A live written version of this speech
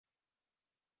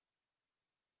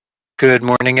Good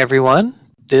morning, everyone.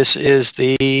 This is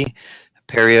the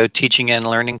Apereo Teaching and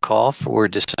Learning Call for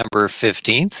December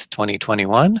 15th,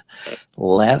 2021,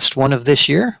 last one of this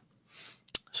year.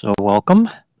 So welcome.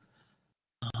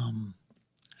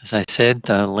 As I said,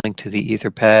 the link to the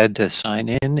Etherpad to sign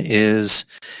in is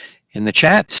in the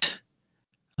chat.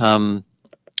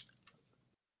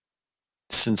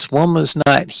 Since one was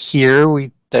not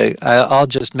here, I'll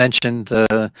just mention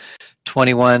the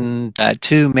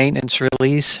 21.2 maintenance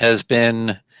release has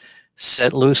been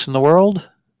set loose in the world.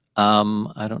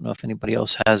 I don't know if anybody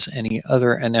else has any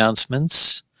other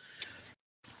announcements.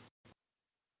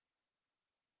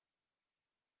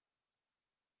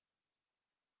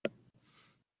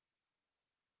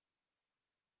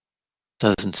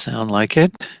 Doesn't sound like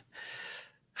it.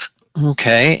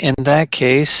 Okay, in that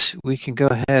case, we can go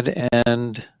ahead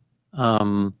and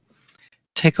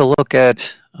take a look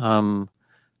at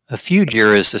a few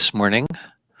JIRAs this morning.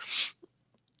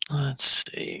 Let's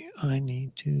see, I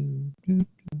need to...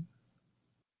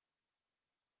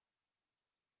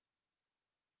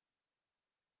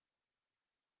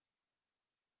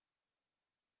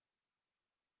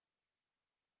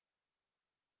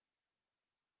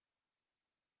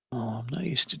 Oh, I'm not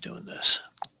used to doing this.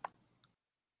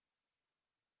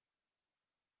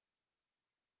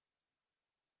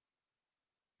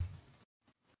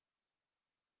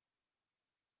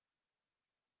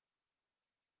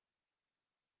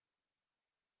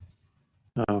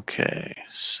 Okay,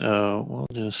 so we'll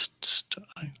just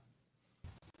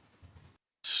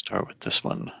start with this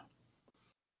one.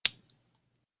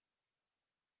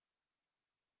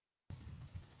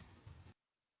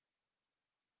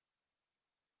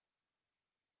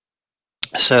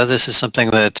 So this is something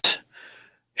that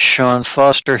Sean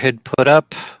Foster had put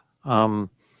up,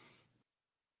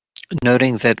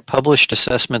 noting that published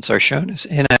assessments are shown as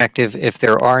inactive if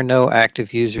there are no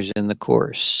active users in the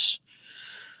course.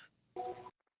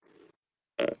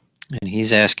 And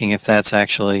he's asking if that's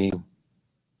actually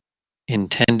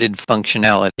intended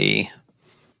functionality.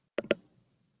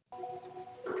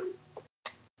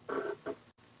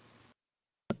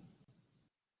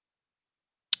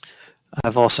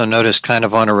 I've also noticed, kind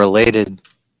of on a related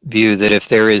view, that if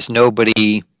there is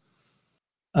nobody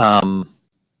what's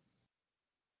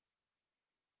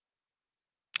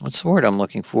the word I'm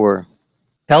looking for?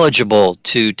 Eligible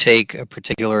to take a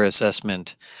particular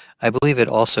assessment, I believe it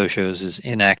also shows as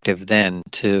inactive then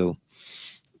too.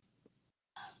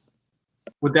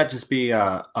 Would that just be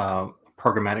a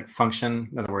programmatic function?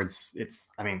 In other words, if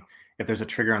there's a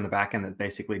trigger on the back end that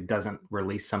basically doesn't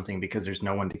release something because there's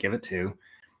no one to give it to,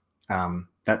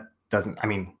 that doesn't,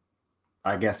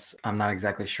 I guess I'm not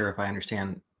exactly sure if I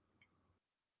understand.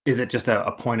 Is it just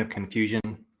a point of confusion?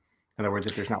 In other words,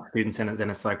 if there's not students in it, then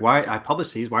it's like, why I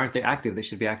published these? Why aren't they active? They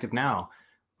should be active now.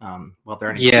 Well, if there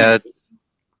are any students.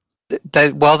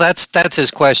 That's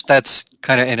his question. That's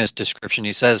kind of in his description.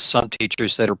 He says some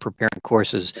teachers that are preparing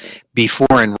courses before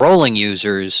enrolling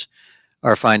users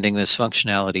are finding this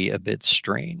functionality a bit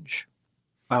strange.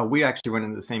 We actually run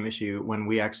into the same issue when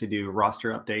we actually do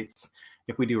roster updates.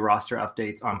 If we do roster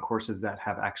updates on courses that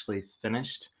have actually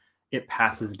finished, it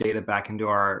passes data back into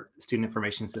our student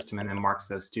information system and then marks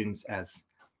those students as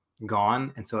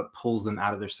gone. And so it pulls them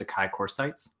out of their Sakai course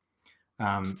sites.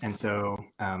 And so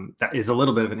that is a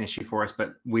little bit of an issue for us,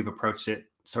 but we've approached it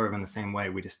sort of in the same way.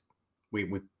 We PR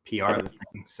the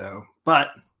thing. So, but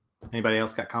anybody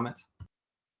else got comments?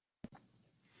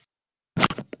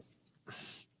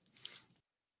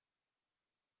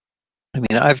 I mean,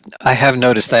 I have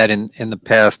noticed that in the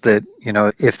past that, you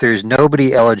know, if there's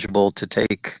nobody eligible to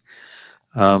take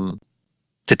an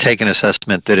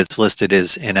assessment, that it's listed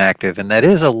as inactive, and that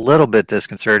is a little bit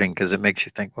disconcerting because it makes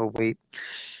you think, well, wait,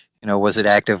 you know, was it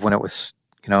active when it was,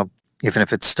 you know, even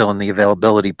if it's still in the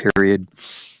availability period?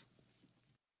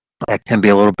 That can be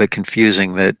a little bit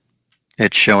confusing that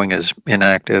it's showing as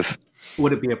inactive.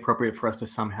 Would it be appropriate for us to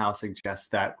somehow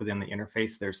suggest that within the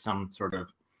interface there's some sort of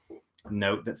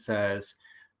note that says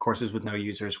courses with no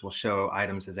users will show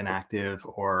items as inactive,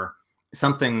 or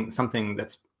something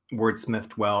that's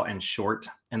wordsmithed well and short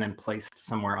and then placed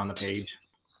somewhere on the page?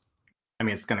 I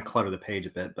mean, it's going to clutter the page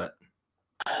a bit, but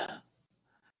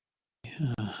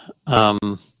yeah.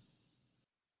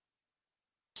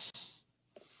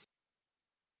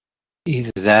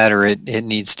 Either that or it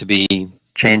needs to be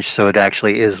changed so it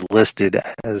actually is listed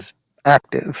as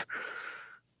active.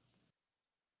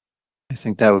 I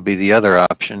think that would be the other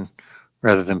option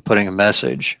rather than putting a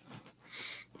message.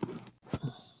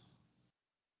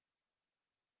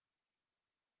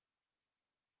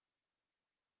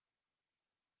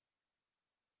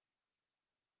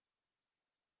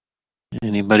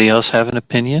 Anybody else have an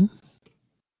opinion?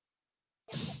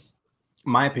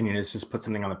 my opinion is just put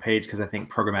something on the page because I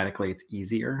think programmatically it's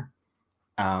easier.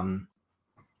 But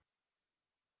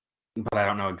I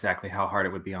don't know exactly how hard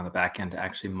it would be on the back end to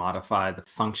actually modify the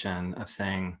function of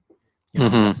saying, you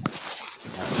know,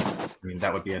 I mean,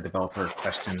 that would be a developer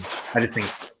question. I just think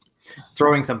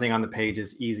throwing something on the page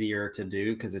is easier to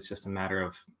do because it's just a matter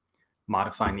of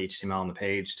modifying the HTML on the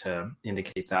page to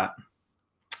indicate that.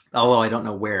 Although I don't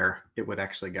know where it would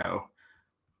actually go.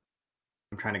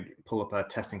 I'm trying to pull up a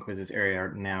testing quizzes area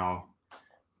now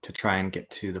to try and get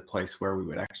to the place where we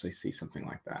would actually see something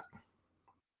like that.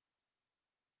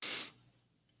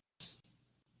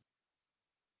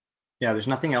 Yeah, there's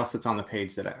nothing else that's on the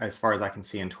page that, as far as I can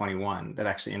see in 21, that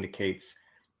actually indicates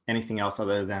anything else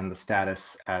other than the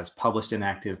status as published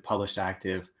inactive, published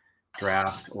active,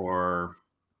 draft, or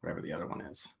whatever the other one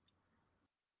is.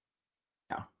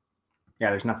 Yeah,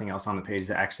 there's nothing else on the page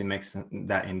that actually makes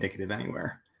that indicative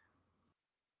anywhere.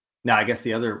 Now, I guess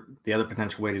the other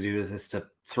potential way to do this is to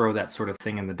throw that sort of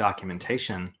thing in the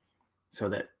documentation so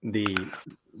that the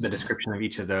description of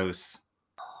each of those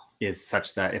is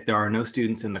such that if there are no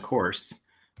students in the course,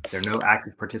 there are no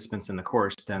active participants in the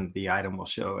course, then the item will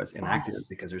show as inactive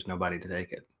because there's nobody to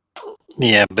take it.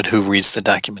 Yeah, but who reads the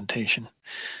documentation?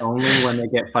 Only when they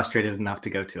get frustrated enough to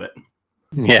go to it.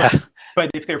 Yeah. But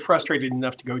if they're frustrated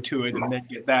enough to go to it and then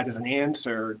get that as an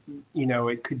answer, you know,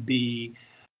 it could be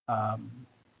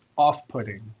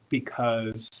off-putting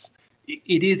because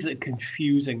it is a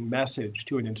confusing message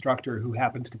to an instructor who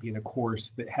happens to be in a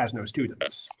course that has no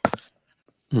students.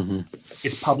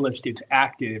 It's published, it's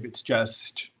active, it's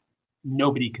just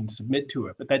nobody can submit to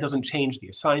it, but that doesn't change the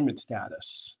assignment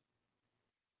status.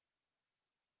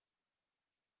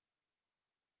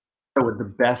 So would the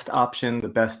best option, the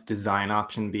best design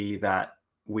option be that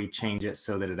we change it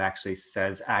so that it actually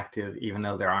says active even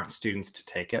though there aren't students to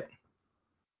take it?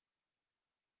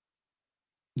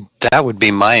 That would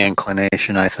be my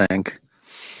inclination, I think.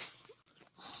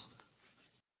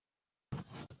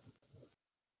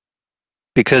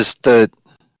 Because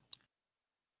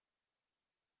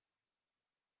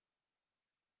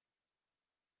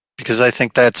I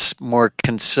think that's more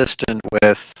consistent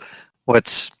with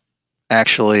what's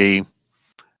actually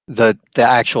the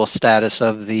actual status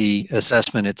of the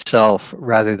assessment itself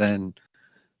rather than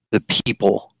the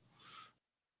people,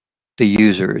 the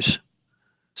users.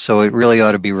 So it really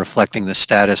ought to be reflecting the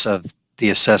status of the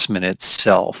assessment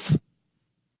itself,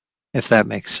 if that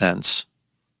makes sense.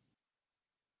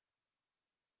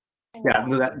 Yeah,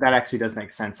 that actually does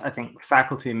make sense. I think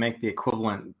faculty make the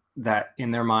equivalent that in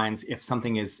their minds, if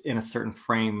something is in a certain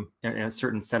frame, in a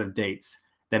certain set of dates,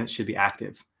 then it should be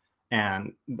active.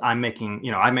 And I'm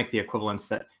making, I make the equivalence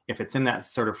that if it's in that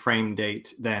sort of frame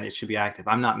date, then it should be active.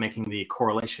 I'm not making the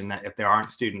correlation that if there aren't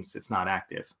students, it's not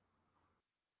active.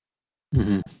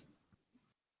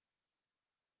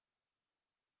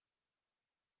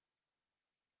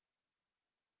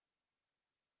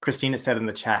 Christina said in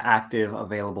the chat, active,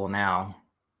 available now.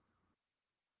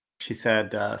 She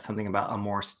said something about a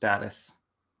more status.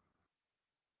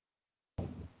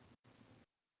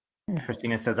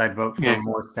 Christina says, I'd vote for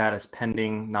more status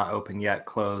pending, not open yet,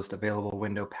 closed, available,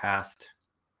 window passed.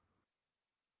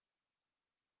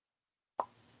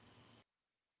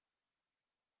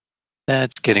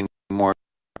 That's getting more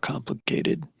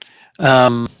complicated.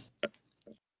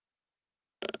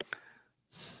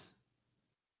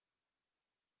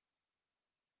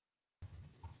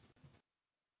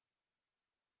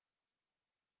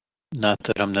 Not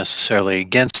that I'm necessarily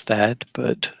against that,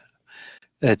 but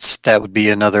that would be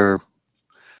another,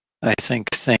 I think,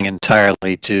 thing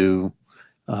entirely to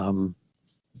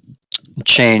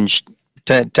change,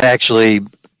 to actually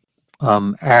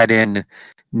add in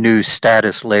new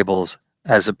status labels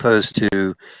as opposed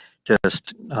to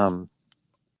just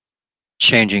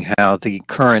changing how the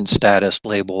current status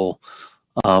label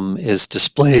is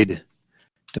displayed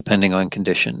depending on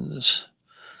conditions.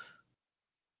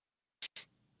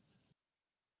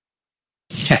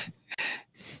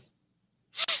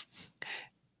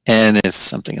 And there's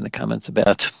something in the comments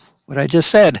about what I just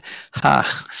said.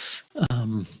 Ha.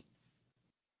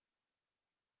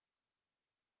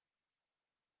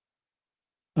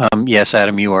 Yes,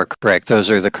 Adam, you are correct. Those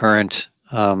are the current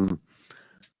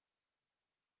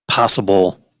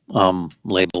possible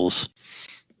labels.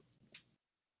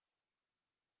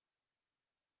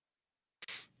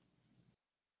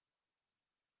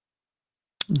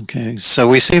 Okay, so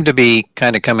we seem to be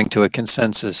kind of coming to a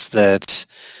consensus that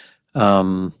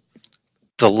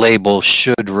the label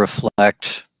should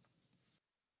reflect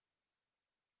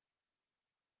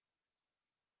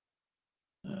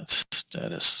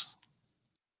status.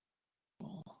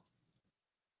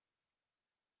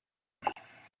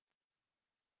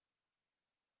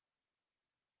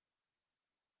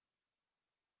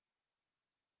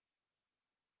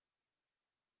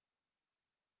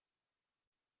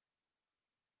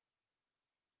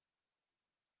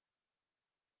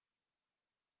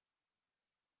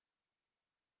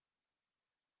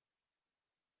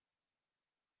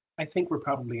 I think we're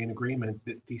probably in agreement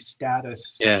that the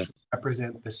status Yeah. should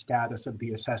represent the status of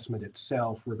the assessment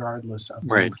itself, regardless of the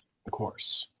Right. membership of the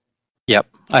course. Yep,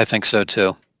 I think so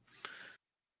too.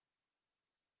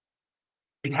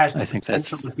 It has the I think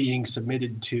potential that's of being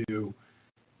submitted to,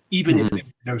 even if there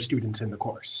are no students in the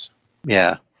course.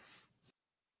 yeah.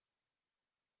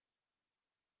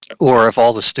 Or if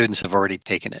all the students have already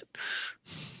taken it.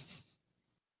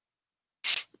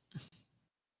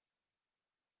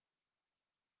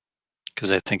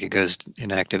 Because I think it goes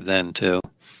inactive then too.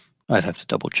 I'd have to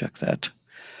double check that.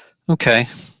 Okay.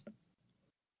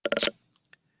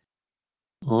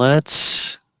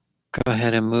 Let's go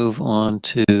ahead and move on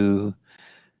to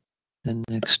the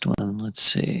next one. Let's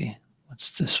see.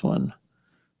 What's this one?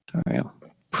 Sorry, I'm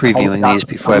previewing these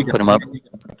before I put them up.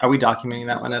 Are we documenting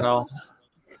that one at all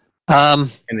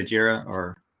in the Jira,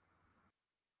 or?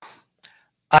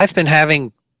 I've been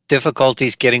having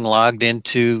difficulties getting logged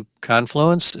into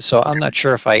Confluence, so I'm not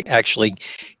sure if I actually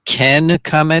can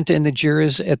comment in the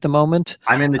Jiras at the moment.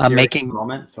 I'm in the Jira making at the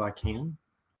moment, so I can.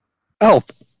 Oh,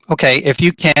 okay. If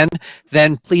you can,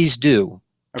 then please do.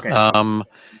 Okay.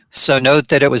 So note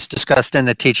that it was discussed in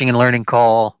the teaching and learning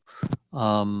call.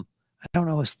 I don't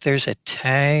know if there's a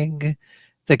tag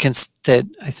that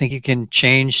I think you can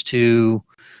change to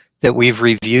that we've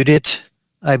reviewed it,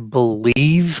 I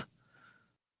believe.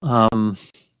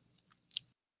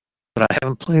 But I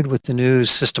haven't played with the new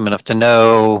system enough to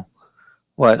know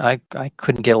what I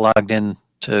couldn't get logged in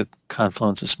to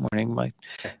Confluence this morning.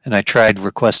 And I tried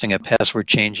requesting a password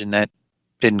change and that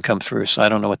didn't come through. So I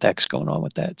don't know what the heck's going on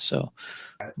with that. So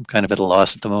I'm kind of at a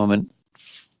loss at the moment.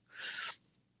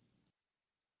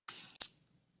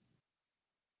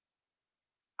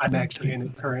 I'm actually in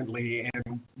it currently,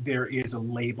 and there is a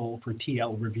label for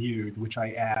TL reviewed, which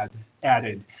I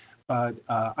added. But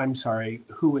I'm sorry,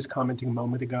 who was commenting a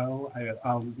moment ago?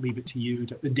 I'll leave it to you.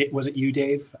 Was it you,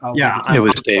 Dave? Yeah, it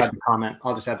was Dave.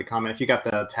 I'll just add the comment. If you got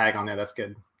the tag on there, that's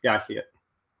good. Yeah, I see it.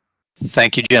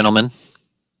 Thank you, gentlemen.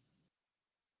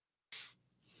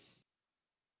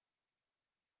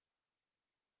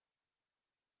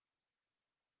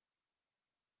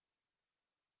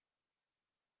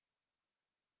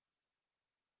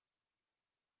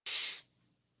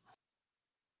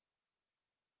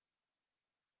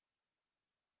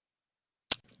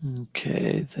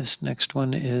 Okay, this next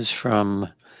one is from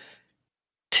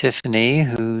Tiffany,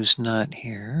 who's not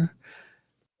here.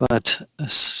 But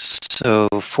so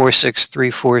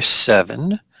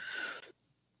 46347,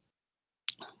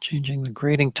 changing the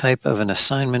grading type of an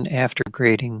assignment after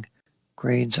grading.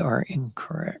 Grades are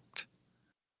incorrect.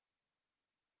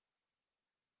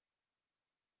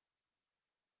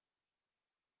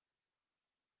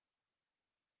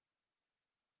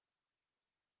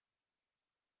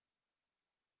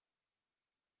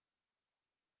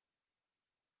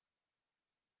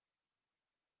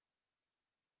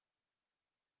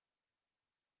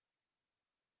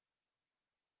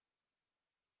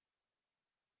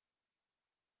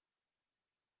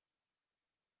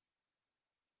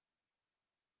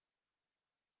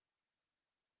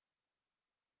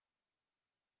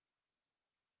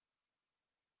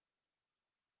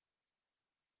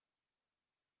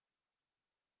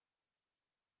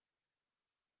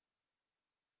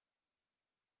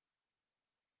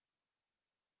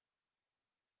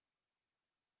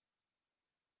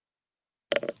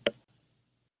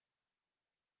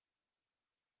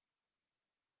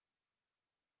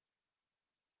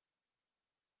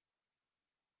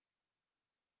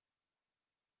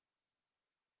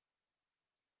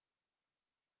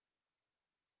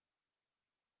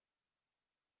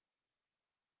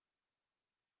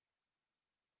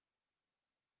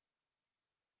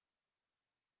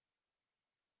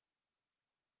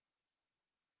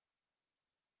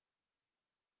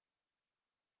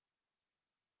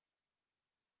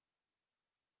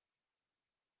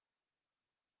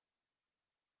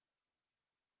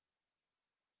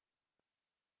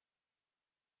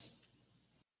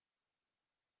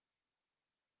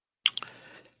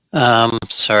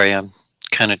 Sorry, I'm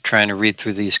kind of trying to read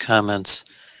through these comments.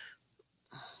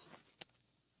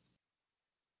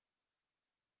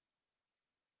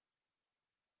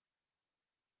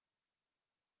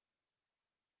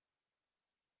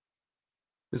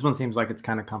 This one seems like it's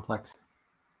kind of complex.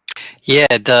 Yeah,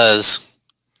 it does.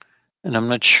 And I'm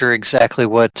not sure exactly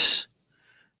what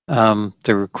the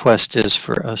request is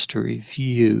for us to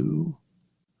review.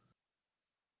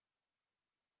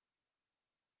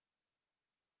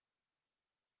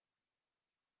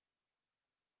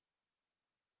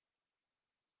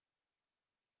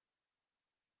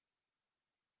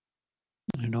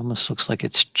 It almost looks like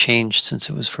it's changed since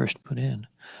it was first put in.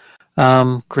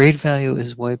 Grade value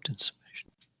is wiped in submission.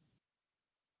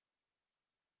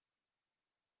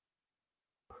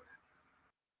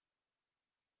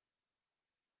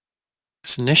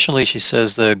 So initially, she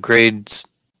says the grades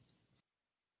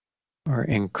are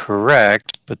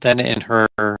incorrect, but then in her,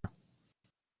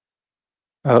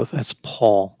 oh, that's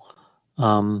Paul.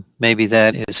 Maybe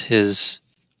that is his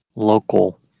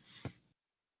local.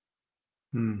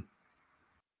 Hmm.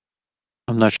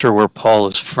 I'm not sure where Paul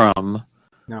is from.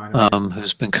 No, I don't.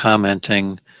 Who's been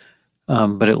commenting,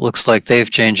 but it looks like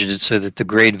they've changed it so that the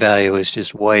grade value is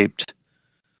just wiped.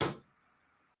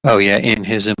 Oh yeah, in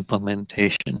his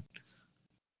implementation.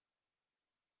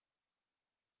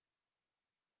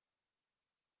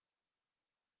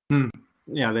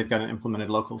 Yeah, they've got an implemented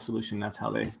local solution. That's how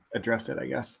they address it, I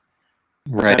guess.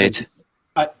 Right.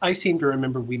 I seem to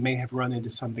remember we may have run into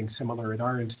something similar at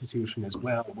our institution as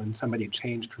well, when somebody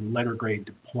changed from letter grade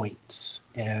to points,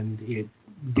 and it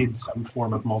did some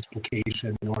form of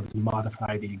multiplication in order to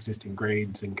modify the existing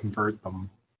grades and convert them.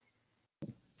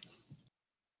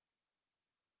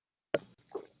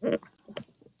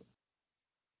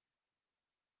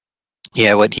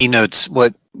 Yeah, what he notes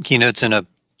in a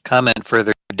comment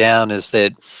further down is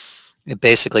that it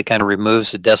basically kind of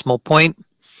removes the decimal point,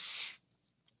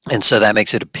 and so that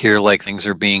makes it appear like things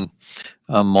are being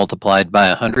multiplied by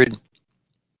 100.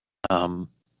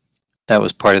 That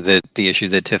was part of the issue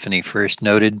that Tiffany first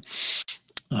noted.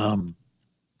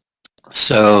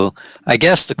 So I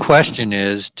guess the question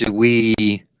is, do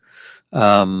we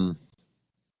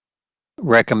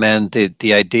recommend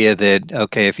the idea that,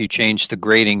 okay, if you change the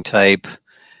grading type,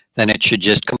 then it should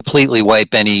just completely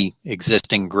wipe any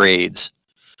existing grades?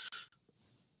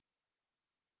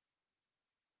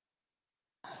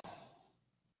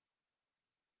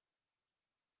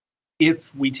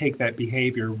 If we take that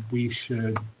behavior, we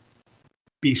should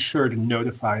be sure to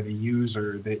notify the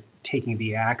user that taking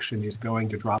the action is going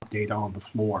to drop data on the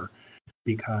floor,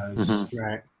 because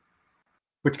Right.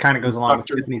 Which kind of goes along with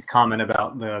Tiffany's comment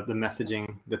about the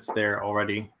messaging that's there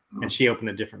already. And she opened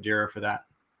a different Jira for that.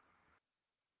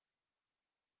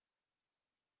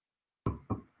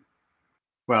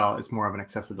 Well, it's more of an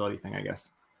accessibility thing, I guess.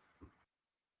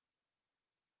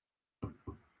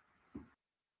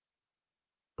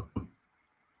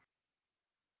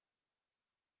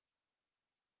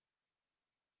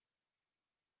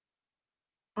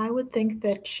 I would think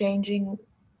that changing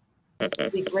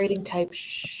the grading type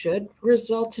should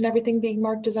result in everything being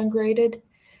marked as ungraded,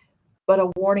 but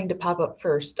a warning to pop up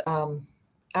first. I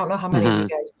don't know how many of you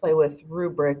guys play with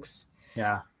rubrics.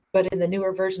 Yeah. But in the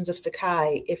newer versions of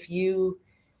Sakai, if you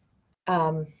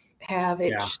have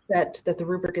it set that the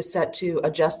rubric is set to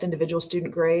adjust individual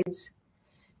student grades,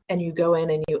 and you go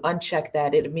in and you uncheck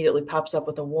that, it immediately pops up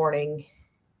with a warning,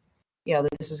 that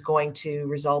this is going to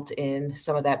result in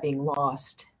some of that being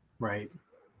lost. Right.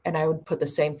 And I would put the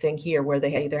same thing here, where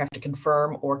they either have to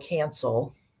confirm or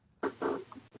cancel.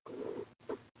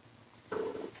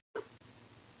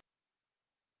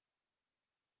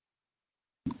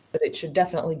 But it should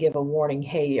definitely give a warning.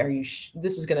 Hey, are you?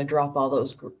 This is going to drop all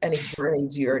those any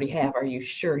grades you already have. Are you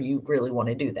sure you really want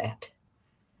to do that?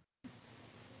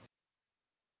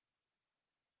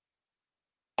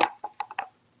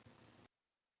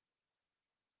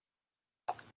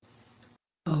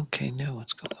 Okay, now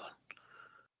what's going on?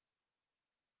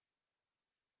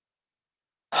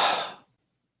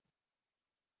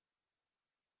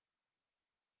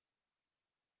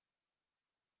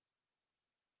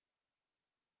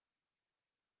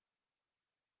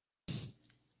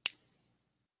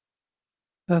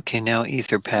 Okay, now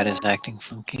Etherpad is acting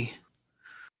funky.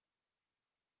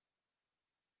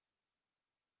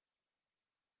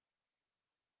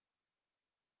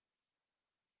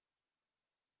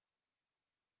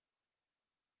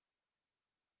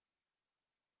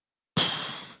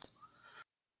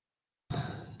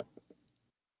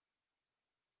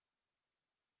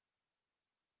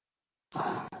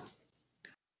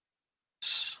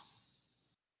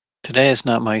 Today is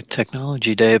not my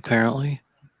technology day, apparently.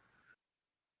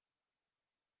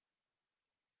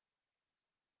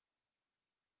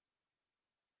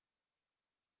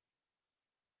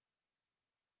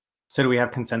 So do we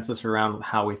have consensus around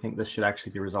how we think this should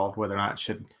actually be resolved, whether or not it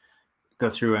should go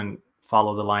through and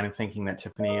follow the line of thinking that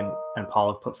Tiffany and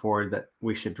Paul have put forward, that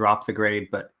we should drop the grade,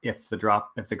 but if the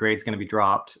grade's going to be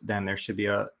dropped, then there should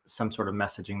be some sort of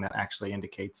messaging that actually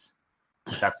indicates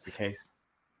that that's the case?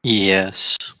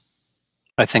 Yes,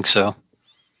 I think so.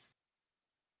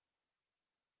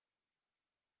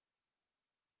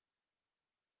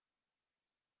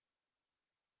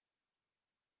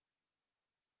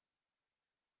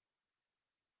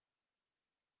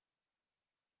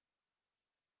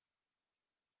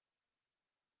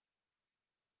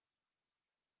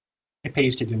 I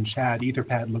pasted in chat.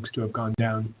 Etherpad looks to have gone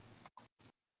down.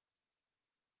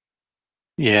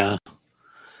 Yeah.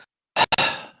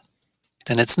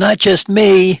 Then it's not just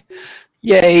me.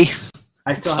 Yay.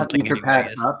 I still have Something Etherpad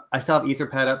anyway, up. I still have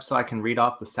Etherpad up so I can read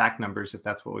off the SAC numbers if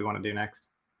that's what we want to do next.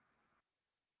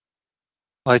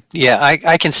 Well, yeah,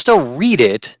 I can still read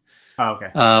it. Oh,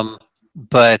 okay.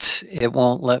 But it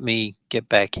won't let me get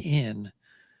back in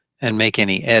and make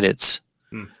any edits.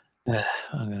 Hmm.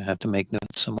 I'm going to have to make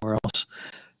notes somewhere else.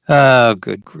 Oh,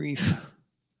 good grief.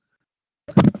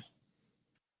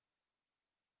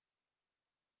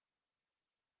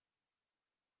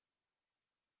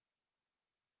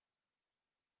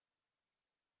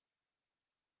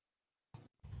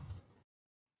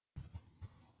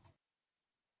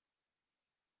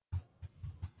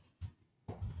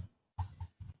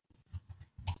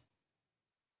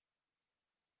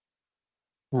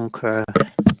 Okay.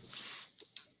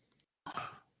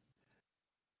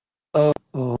 Oh.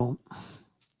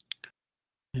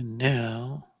 And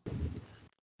now.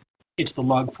 It's the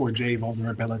log4j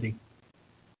vulnerability.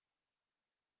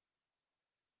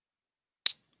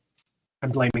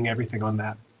 I'm blaming everything on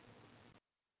that.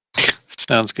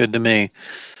 Sounds good to me.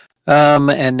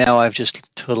 And now I've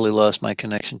just totally lost my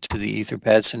connection to the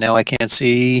Etherpad, so now I can't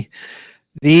see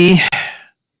the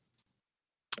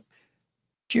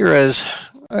Jira's.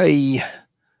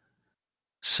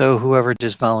 So whoever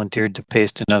just volunteered to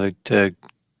paste to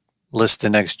list the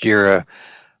next Jira,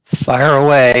 fire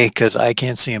away, because I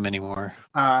can't see him anymore.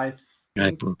 I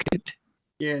broke it.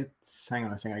 It's, hang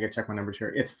on a second, I gotta check my numbers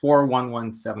here. It's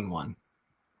 41171.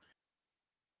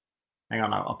 Hang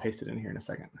on, I'll paste it in here in a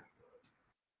second.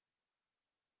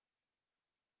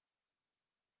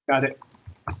 Got it.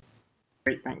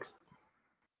 Great, thanks.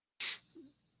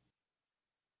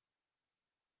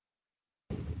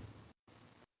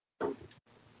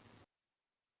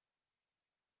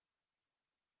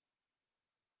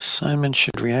 Assignment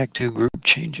should react to group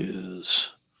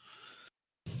changes.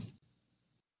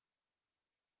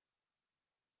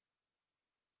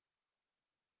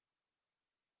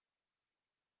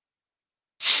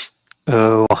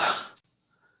 Oh.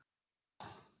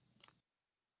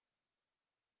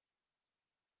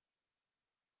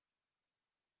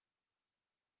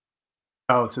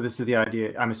 Oh, so this is the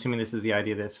idea. I'm assuming this is the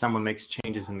idea that if someone makes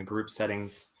changes in the group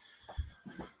settings,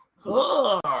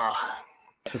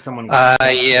 so someone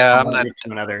Yeah, I'm not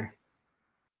to another.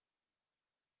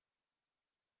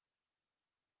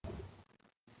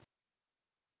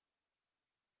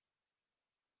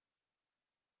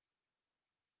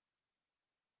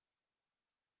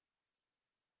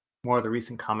 More of the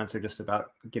recent comments are just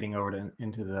about getting over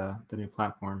into the new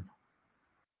platform.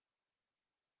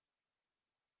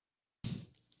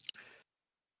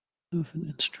 of an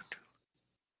instructor.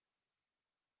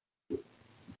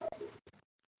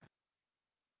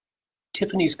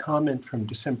 Tiffany's comment from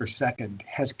December 2nd,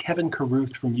 has Kevin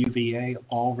Carruth from UVA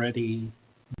already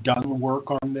done work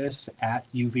on this at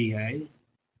UVA?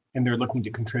 And they're looking to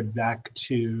contribute back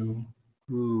to...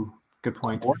 Ooh, good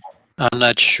point. I'm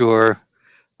not sure.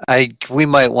 We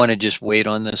might want to just wait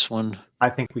on this one. I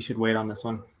think we should wait on this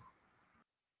one.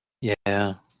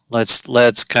 Yeah,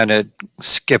 let's kind of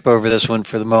skip over this one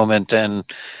for the moment and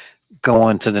go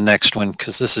on to the next one,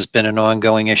 because this has been an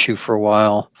ongoing issue for a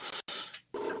while.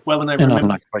 Well, and I'm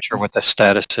not quite sure what the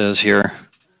status is here.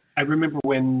 I remember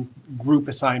when group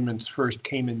assignments first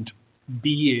came into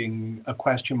being, a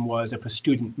question was if a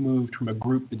student moved from a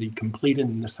group that had completed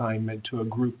an assignment to a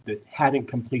group that hadn't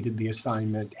completed the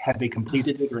assignment, had they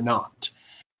completed it or not?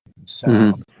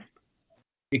 So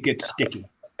it gets sticky.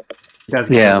 It does.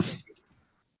 Yeah. I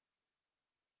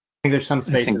think there's some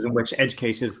spaces in which edge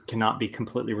cases cannot be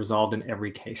completely resolved in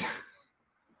every case.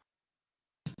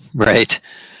 Right.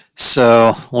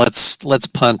 So let's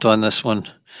punt on this one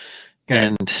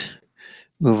and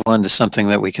move on to something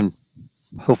that we can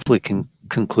hopefully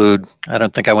conclude. I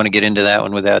don't think I want to get into that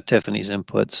one without Tiffany's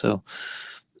input. So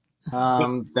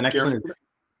the next one is,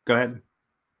 go ahead.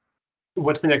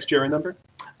 What's the next JIRA number?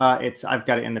 I've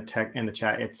got it in the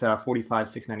chat. It's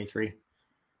 45693.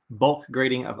 Bulk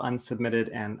grading of unsubmitted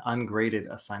and ungraded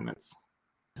assignments.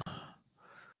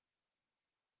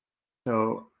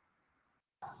 So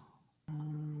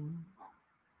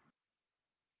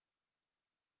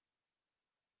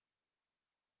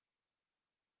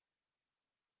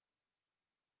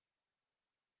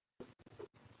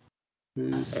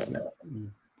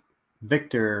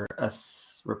Victor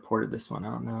reported this one. I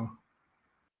don't know.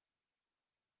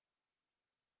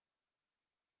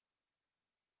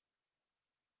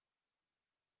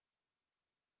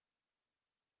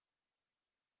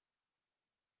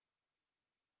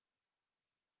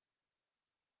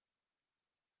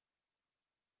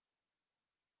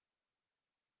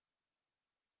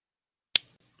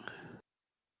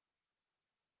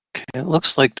 It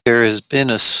looks like there has been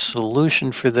a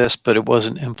solution for this, but it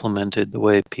wasn't implemented the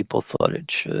way people thought it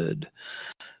should.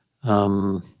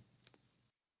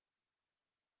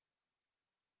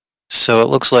 So it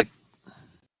looks like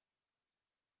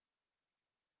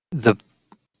the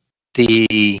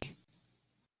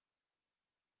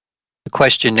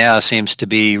question now seems to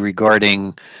be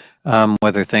regarding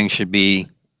whether things should be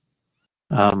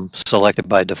selected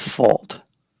by default.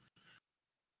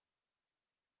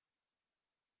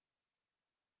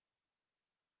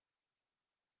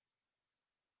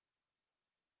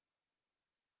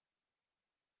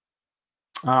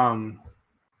 Marty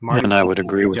And I would seems to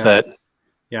agree with that. suggest-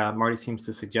 Yeah, Marty seems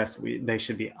to suggest they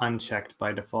should be unchecked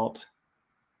by default.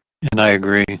 And I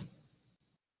agree.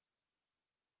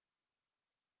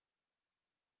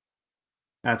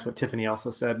 That's what Tiffany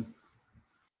also said.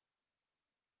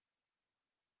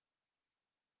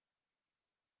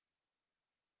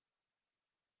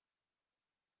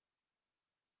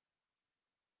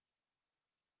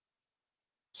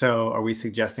 So are we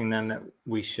suggesting then that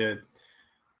we should,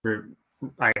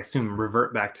 I assume,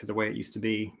 revert back to the way it used to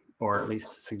be, or at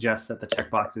least suggest that the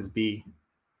checkboxes be?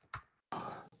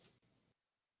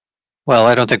 Well,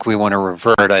 I don't think we want to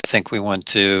revert. I think we want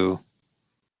to,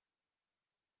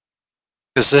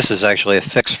 because this is actually a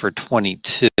fix for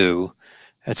 22.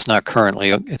 It's not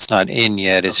currently, it's not in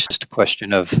yet. It's just a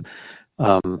question of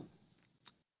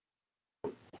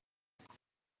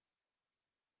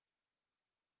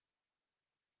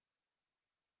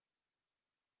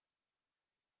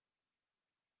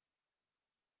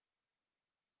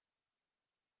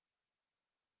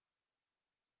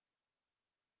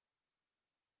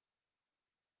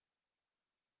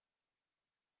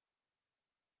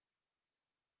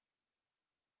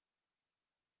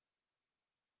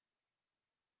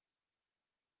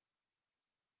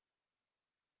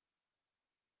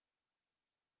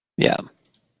yeah.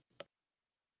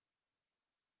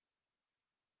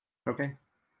 Okay.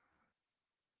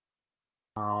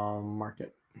 I'll mark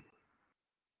it.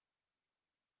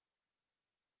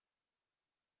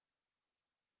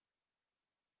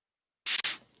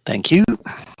 Thank you.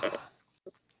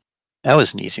 That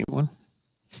was an easy one.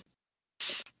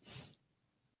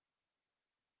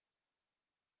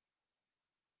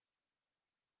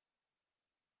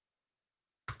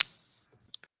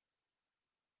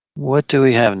 What do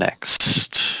we have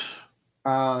next?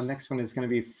 Next one is going to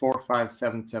be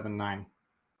 45779.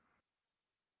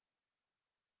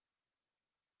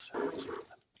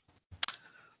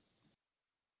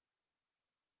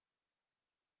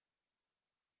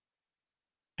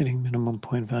 Hitting minimum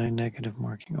point value negative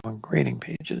marking on grading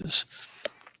pages.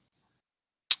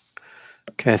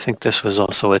 Okay, I think this was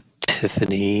also a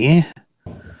Tiffany.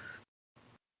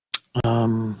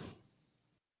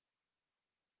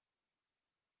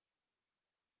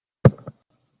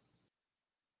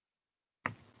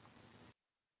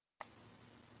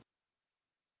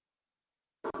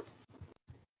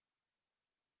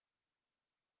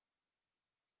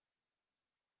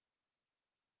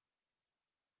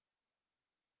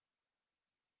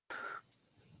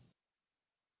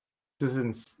 This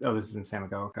is in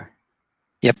Samigo. Okay.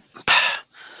 Yep.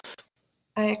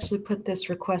 I actually put this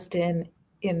request in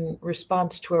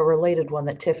response to a related one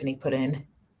that Tiffany put in.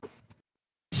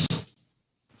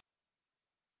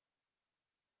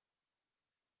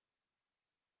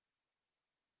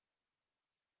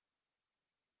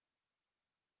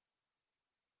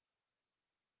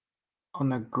 On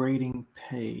the grading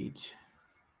page.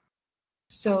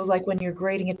 So like when you're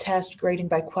grading a test, grading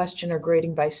by question or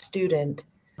grading by student,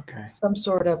 Okay. some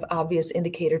sort of obvious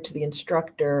indicator to the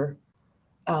instructor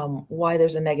why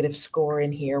there's a negative score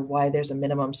in here, why there's a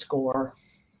minimum score.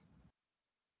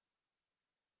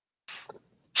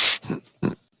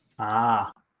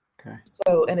 Ah, okay.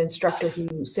 So an instructor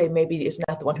who, say, maybe is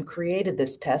not the one who created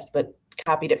this test, but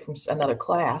copied it from another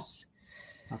class.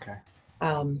 Okay.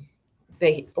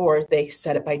 They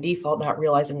set it by default, not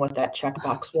realizing what that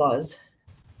checkbox was,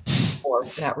 or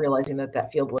not realizing that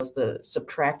that field was the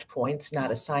subtract points, not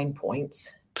assign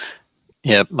points.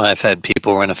 Yep, I've had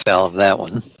people run afoul of that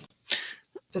one.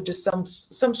 So just some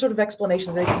sort of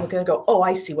explanation they can look at and go, oh,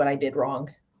 I see what I did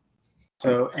wrong.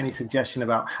 So any suggestion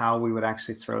about how we would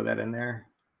actually throw that in there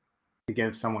to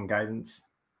give someone guidance?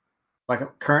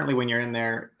 Like currently when you're in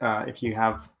there, if you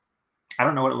have, I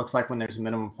don't know what it looks like when there's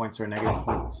minimum points or negative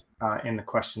points in the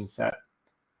question set.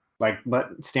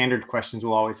 But standard questions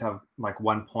will always have like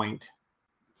 1 point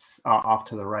off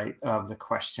to the right of the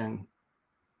question.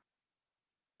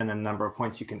 And the number of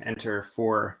points you can enter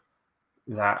for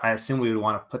that. I assume we would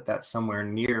want to put that somewhere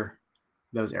near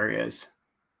those areas.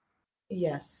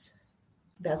 Yes,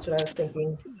 that's what I was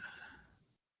thinking.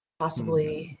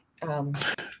 Possibly Like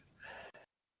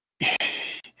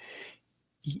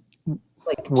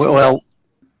Well,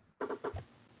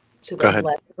 to go the ahead.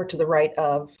 left or to the right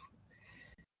of,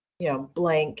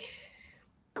 blank.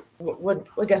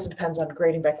 I guess it depends on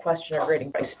grading by question or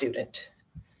grading by student.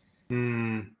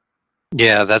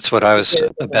 Yeah, that's what I was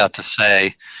about to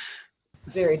say.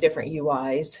 Very different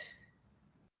UIs.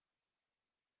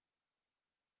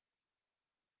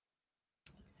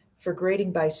 For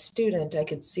grading by student, I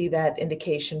could see that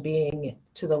indication being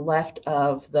to the left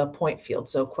of the point field.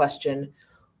 So question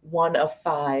 1 of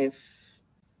 5,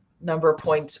 number of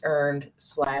points earned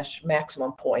 /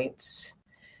 maximum points,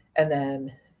 and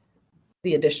then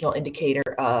the additional indicator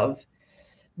of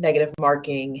negative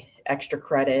marking, extra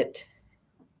credit,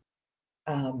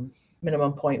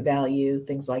 minimum point value,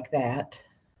 things like that.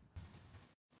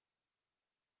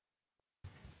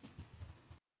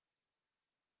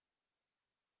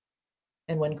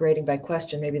 And when grading by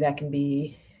question, maybe that can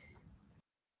be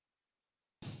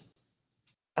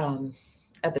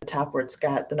at the top where it's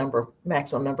got the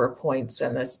maximum number of points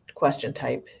and this question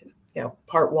type,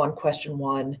 part 1, question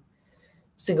 1,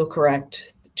 single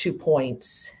correct, 2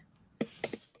 points.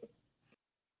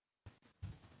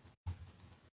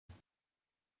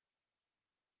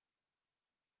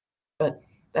 But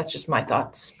that's just my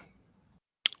thoughts.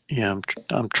 Yeah,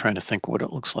 I'm trying to think what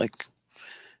it looks like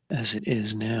as it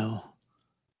is now.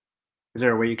 Is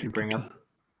there a way you can bring up?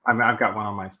 I mean, I've got one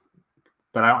on my,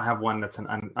 but I don't have one that's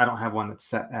I don't have one that's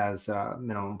set as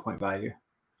minimum point value.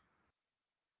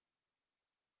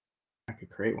 I could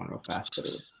create one real fast, but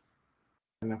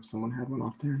and if someone had one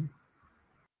off there.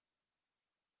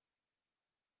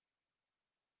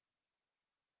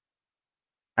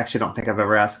 I actually don't think I've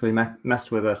ever actually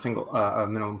messed with a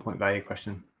minimum point value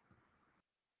question.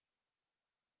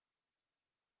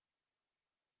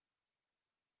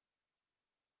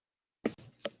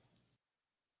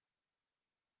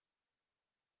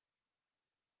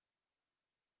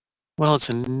 Well, it's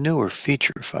a newer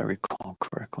feature, if I recall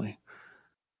correctly.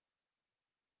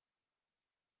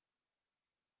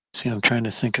 See, I'm trying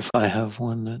to think if I have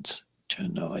one that's...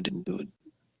 No, I didn't do it.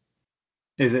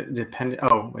 Is it dependent?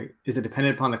 Oh, wait. Is it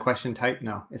dependent upon the question type?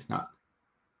 No, it's not.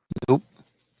 Nope.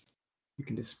 You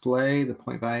can display the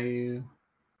point value.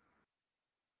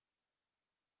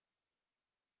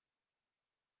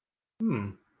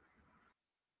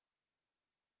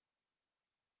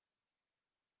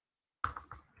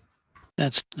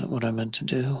 That's not what I meant to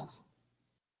do.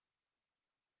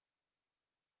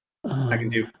 I can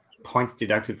do points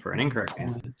deducted for an incorrect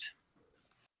answer.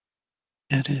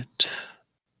 Edit.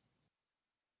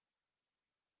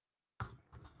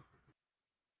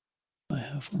 I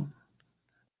have one.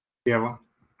 You have one?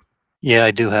 Yeah,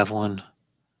 I do have one.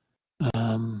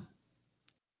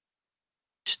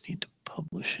 Just need to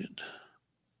publish it.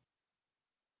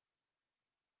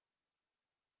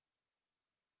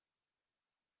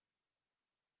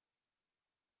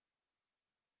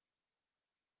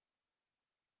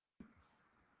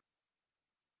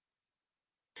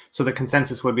 So the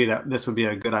consensus would be that this would be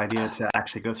a good idea to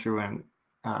actually go through and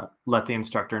let the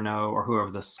instructor know, or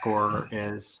whoever the scorer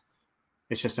is.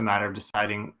 It's just a matter of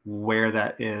deciding where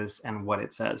that is and what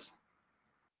it says.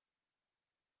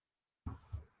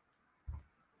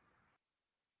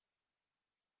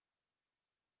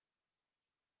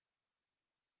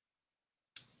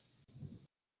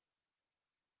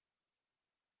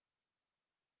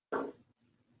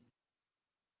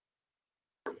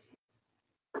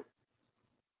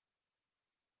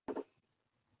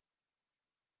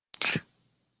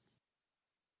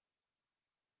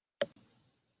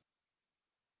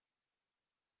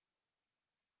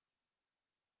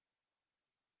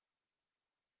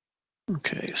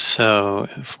 Okay, so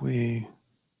if we...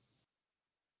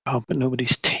 I hope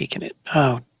nobody's taken it.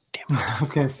 Oh, damn it. I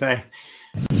was going to say.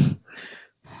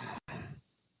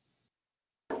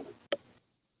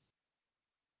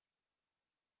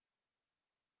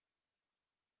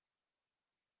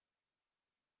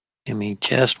 Give me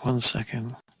just 1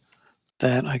 second.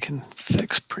 That I can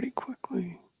fix pretty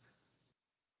quickly.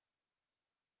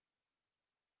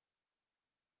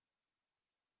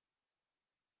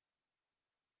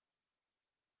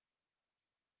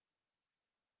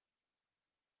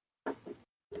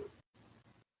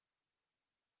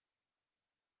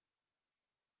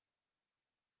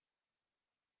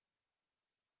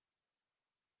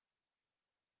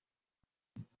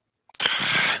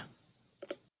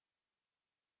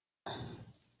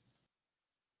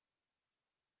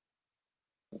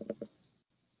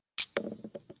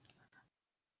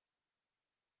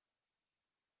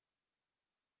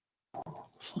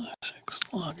 /x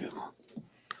login.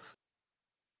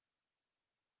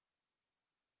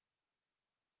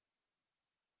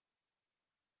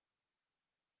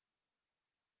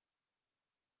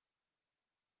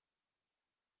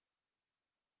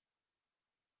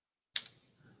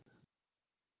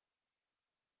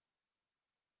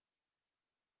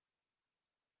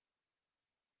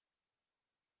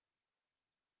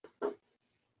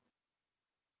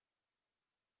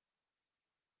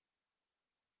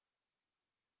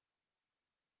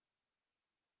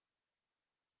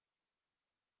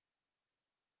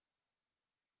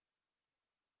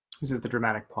 This is the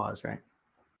dramatic pause, right?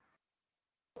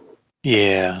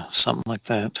 Yeah, something like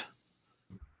that.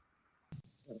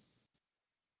 Of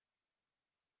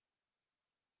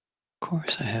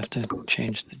course, I have to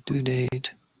change the due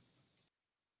date.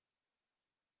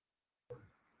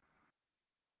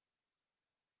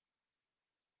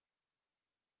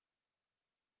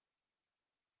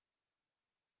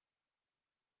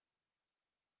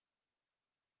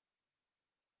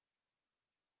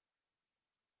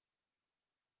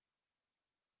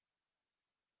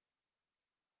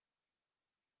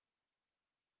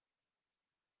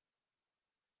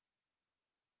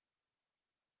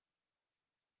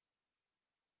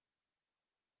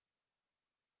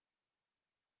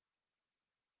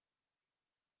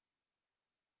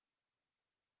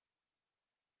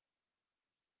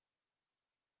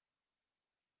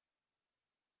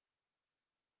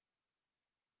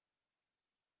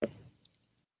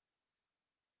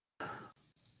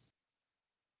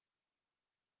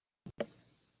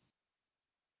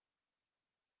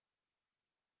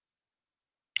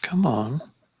 Come on.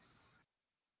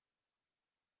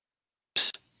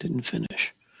 Didn't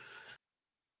finish.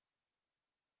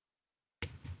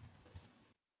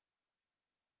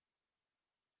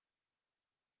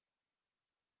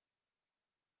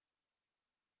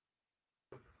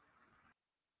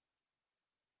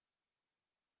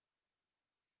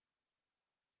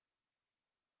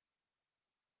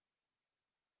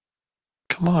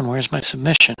 Come on, where's my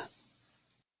submission?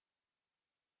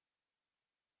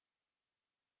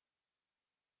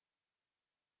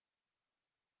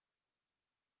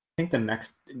 I think the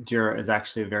next Jira is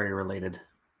actually very related.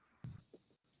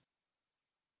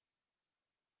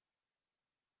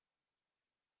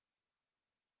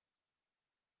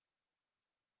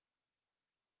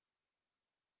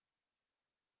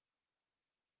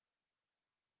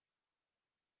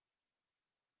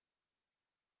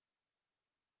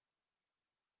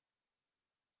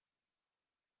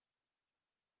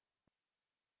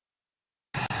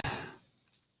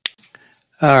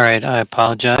 All right, I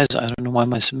apologize. I don't know why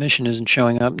my submission isn't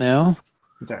showing up now.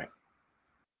 It's all right.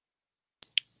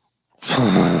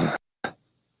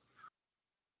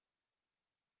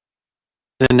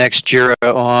 The next Jira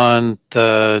on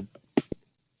the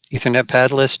Ethernet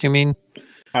pad list, you mean?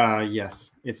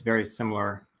 Yes, it's very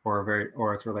similar,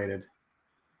 or it's related.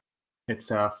 It's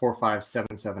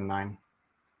 45779.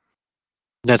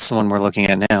 That's the one we're looking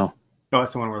at now. Oh,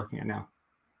 that's the one we're looking at now.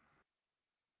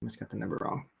 I just got the number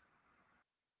wrong.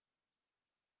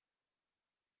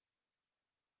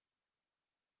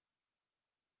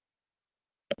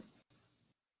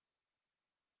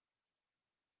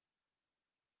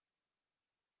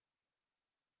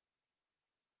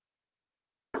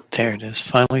 There it is.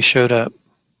 Finally showed up.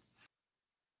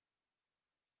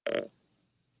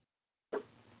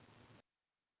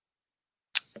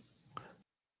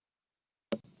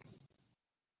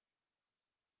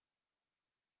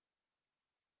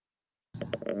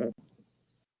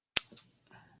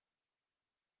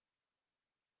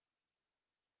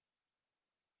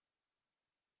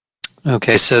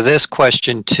 Okay, so this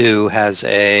question 2 has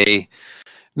a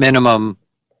minimum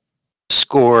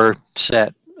score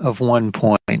set of 1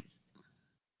 point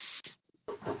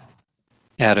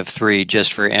out of 3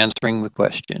 just for answering the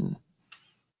question.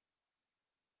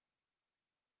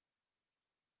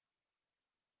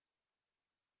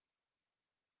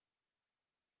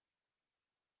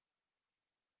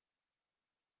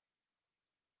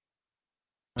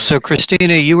 So,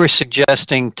 Christina, you were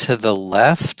suggesting to the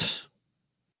left?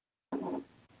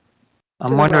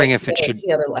 I'm wondering if it should.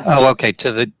 The other left. Oh, okay.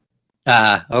 To the.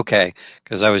 Okay.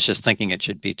 Because I was just thinking it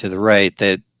should be to the right.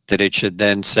 That it should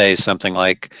then say something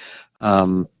like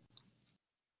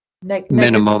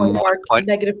minimum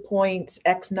negative points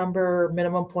X number,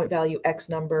 minimum point value X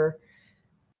number.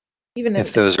 Even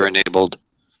if those are enabled.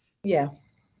 Yeah.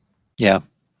 Yeah.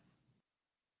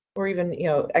 Or even,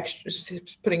 extra,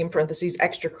 putting in parentheses,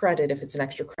 extra credit if it's an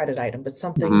extra credit item, but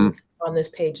something on this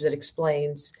page that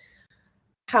explains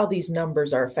how these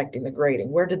numbers are affecting the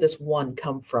grading. Where did this 1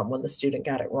 come from when the student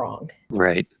got it wrong?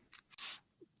 Right.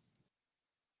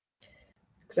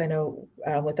 Because I know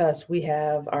with us, we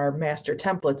have our master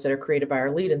templates that are created by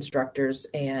our lead instructors,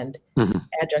 and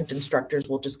adjunct instructors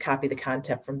will just copy the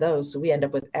content from those. So we end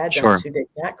up with adjuncts who did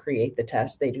not create the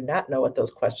test. They do not know what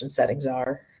those question settings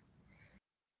are.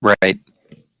 Right.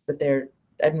 But they're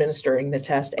administering the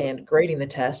test and grading the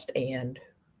test, and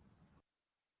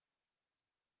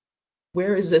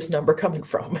where is this number coming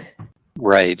from?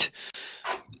 Right.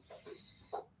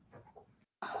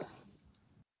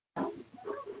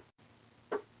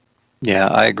 Yeah,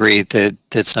 I agree that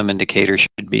some indicator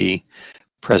should be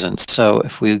present. So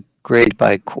if we grade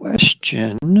by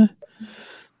question.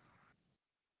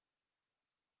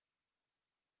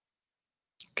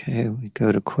 Okay, we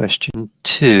go to question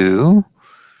 2.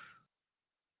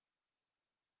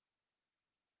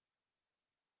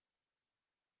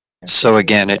 So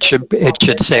again, it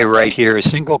should say right here, a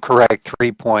single correct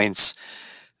 3 points.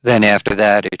 Then after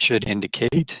that, it should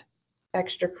indicate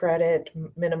extra credit,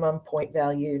 minimum point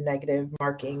value, negative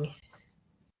marking.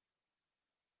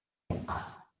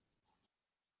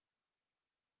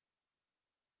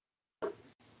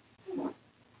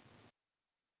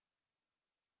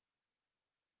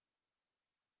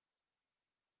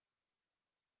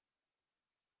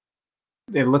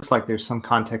 It looks like there's some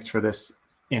context for this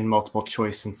in multiple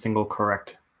choice and single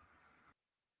correct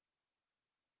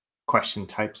question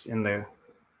types in the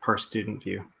per student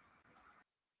view.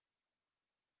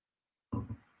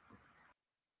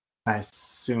 I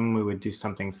assume we would do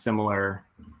something similar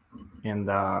in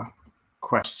the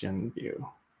question view.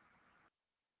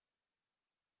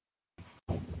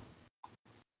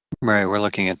 right. We're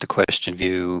looking at the question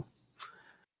view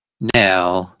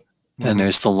now, and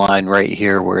there's the line right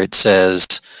here where it says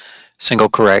single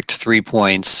correct 3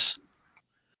 points.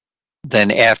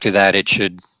 Then after that, it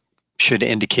should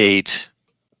indicate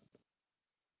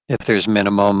if there's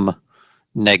minimum,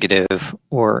 negative,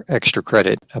 or extra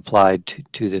credit applied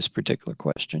to this particular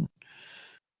question.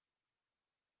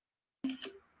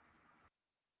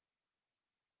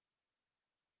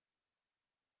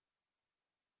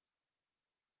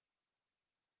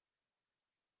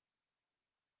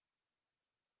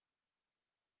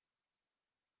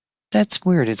 That's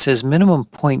weird. It says minimum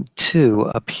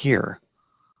 0.2 up here.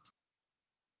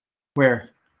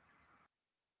 Where?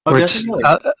 Oh, Where does it's it really?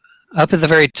 up at the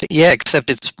very yeah, except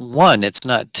it's 1. It's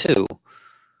not 2.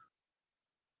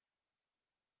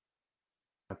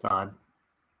 That's odd.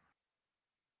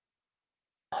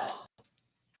 It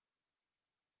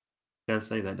does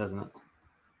say that, doesn't it?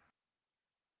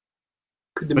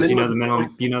 Could the But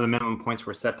minimum, the minimum points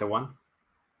were set to 1?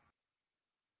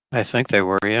 I think they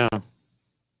were, yeah.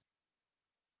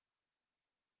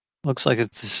 Looks like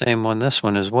it's the same on this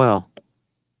one as well.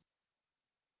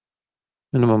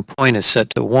 Minimum point is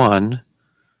set to 1.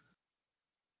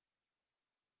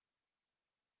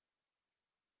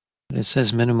 But it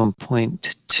says minimum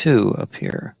 0.2 up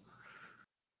here.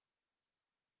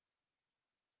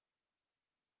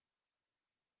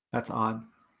 That's odd.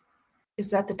 Is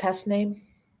that the test name?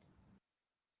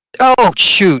 Oh,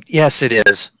 shoot. Yes, it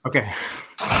is. Okay.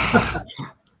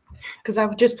 Because I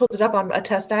just pulled it up on a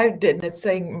test I did, and it's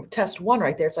saying test 1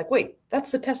 right there. It's like, wait,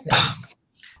 that's the test name.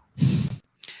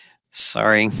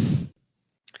 Sorry.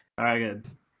 All right, good.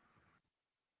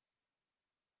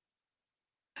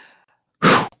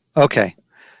 Okay.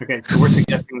 Okay, so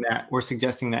we're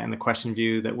suggesting that in the question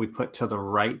view that we put to the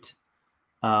right.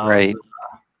 Right.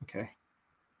 Okay.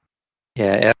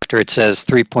 Yeah, after it says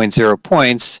 3.0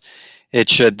 points, it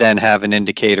should then have an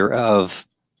indicator of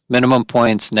minimum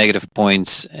points, negative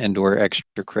points, and or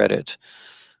extra credit.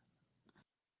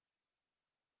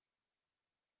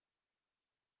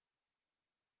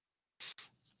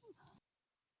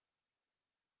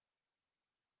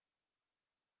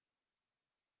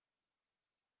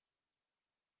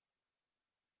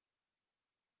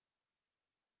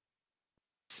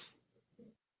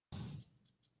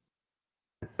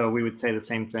 So we would say the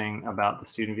same thing about the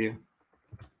student view.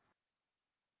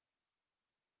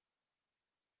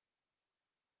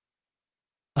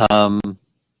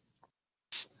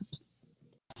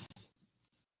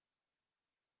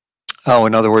 Oh,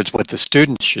 in other words, what the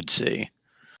students should see.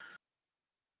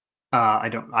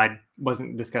 I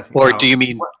wasn't discussing. Or do you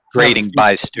mean grading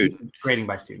by student? Grading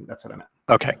by student. That's what I meant.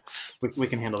 Okay. We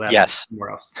can handle that. Yes.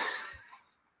 Somewhere else.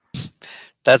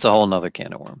 That's a whole nother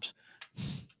can of worms.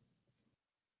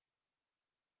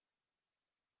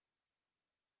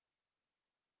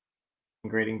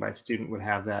 Grading by student would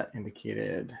have that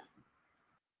indicated.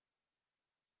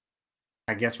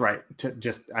 I guess right to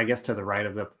the right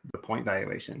of the point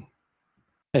valuation.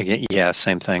 Again, yeah,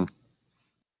 same thing.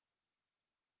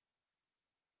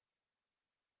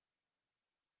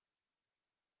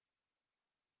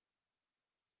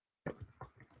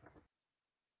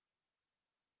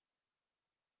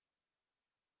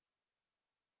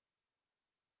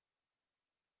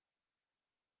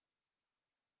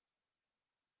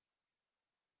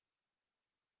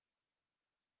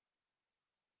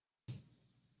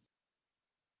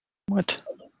 What?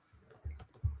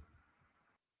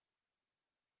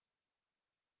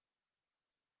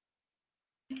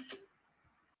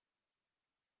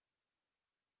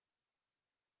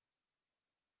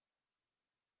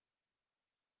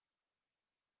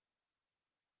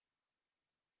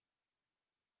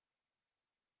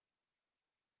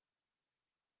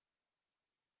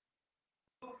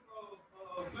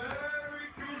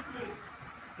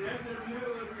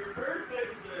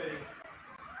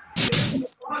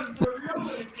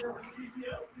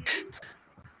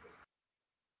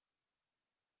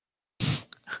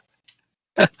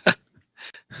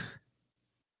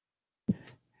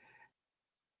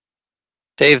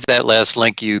 Dave, that last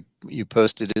link you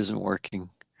posted isn't working.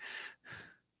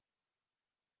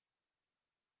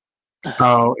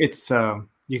 Oh, it's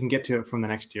you can get to it from the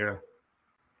next Jira,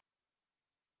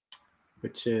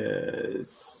 which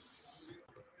is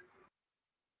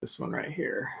this one right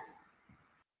here,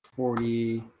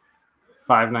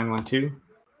 45912.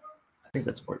 I think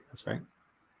that's right.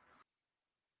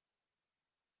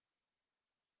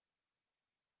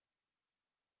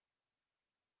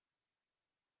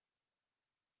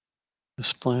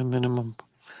 Display minimum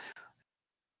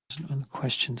on the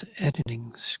questions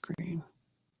editing screen.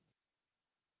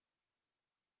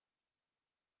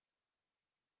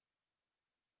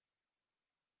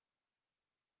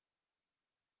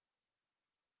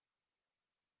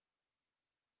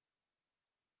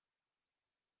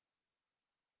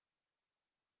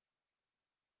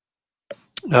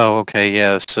 Oh, okay,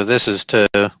 yeah. So this is to,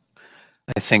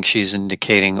 I think she's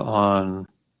indicating on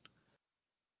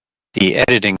the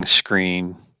editing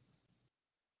screen.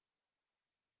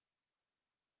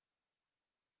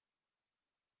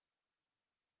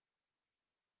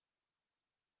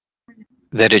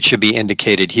 That it should be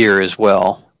indicated here as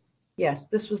well. Yes,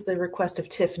 this was the request of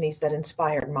Tiffany's that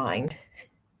inspired mine.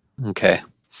 Okay.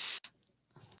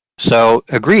 So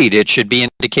agreed, it should be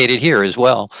indicated here as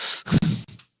well.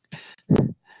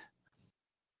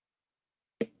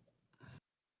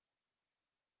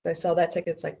 I saw that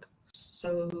ticket. It's like,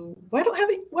 so why don't I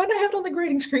have it on the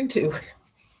grading screen too?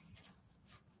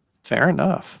 Fair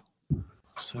enough.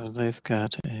 So they've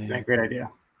got a Great idea.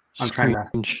 I'm trying to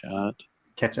screenshot.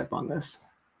 Catch up on this.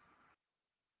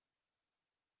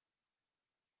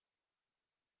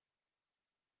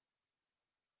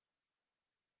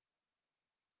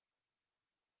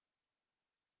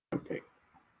 Okay.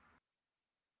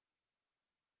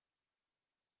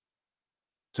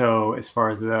 So as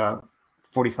far as the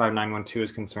 45912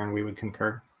 is concerned, we would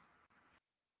concur.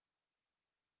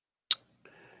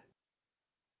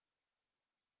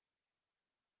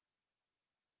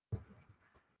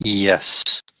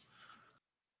 Yes.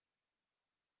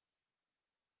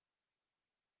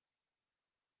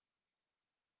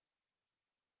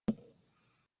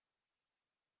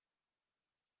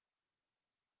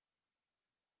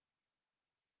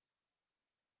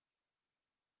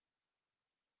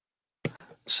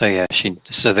 So yeah,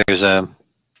 so there's a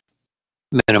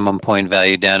minimum point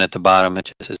value down at the bottom.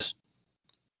 It just says,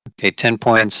 okay, 10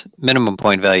 points, minimum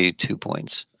point value, 2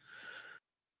 points.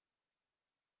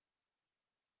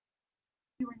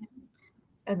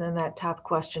 And then that top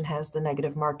question has the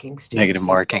negative marking. Negative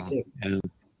marking. Yeah.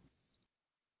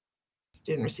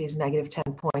 Student receives negative 10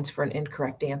 points for an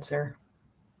incorrect answer.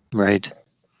 Right.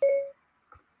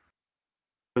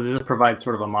 So does this provide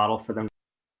sort of a model for them?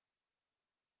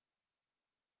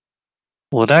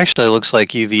 Well, it actually looks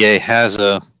like UVA has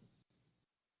a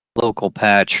local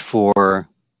patch for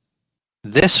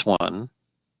this one.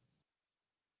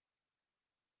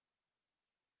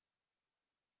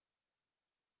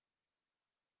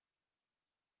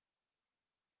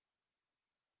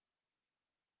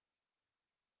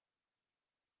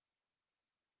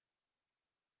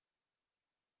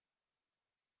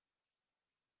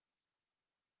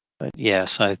 But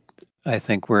yes, I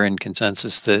think we're in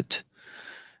consensus that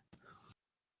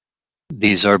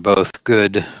these are both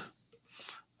good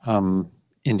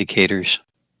indicators.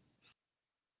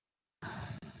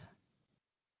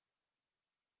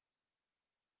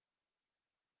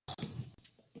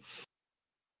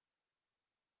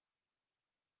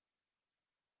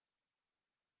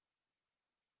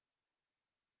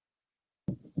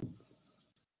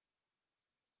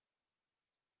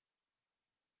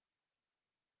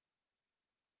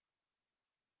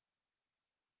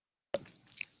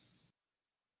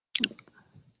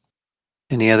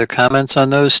 Any other comments on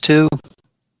those two?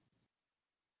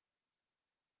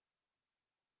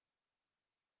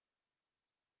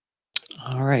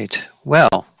 All right.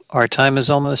 Well, our time is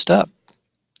almost up.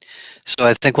 So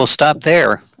I think we'll stop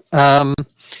there.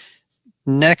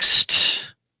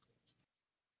 Next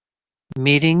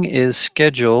meeting is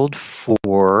scheduled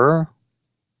for,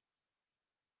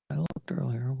 I looked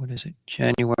earlier, what is it?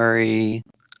 January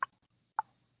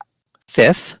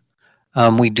 5th.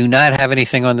 We do not have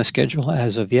anything on the schedule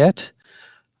as of yet.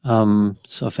 So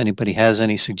if anybody has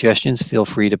any suggestions, feel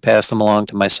free to pass them along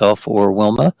to myself or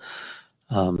Wilma.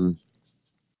 But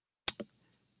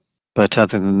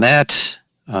other than that,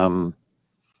 I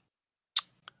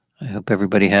hope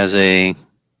everybody has a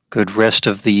good rest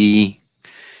of the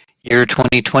year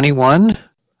 2021,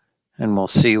 and we'll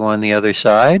see you on the other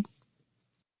side.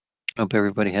 Hope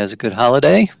everybody has a good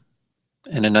holiday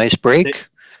and a nice break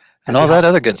and all that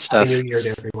other good stuff. Happy New Year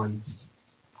to everyone.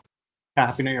 Yeah,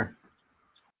 Happy New Year.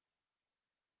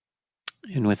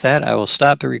 And with that, I will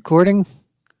stop the recording.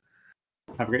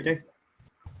 Have a great day.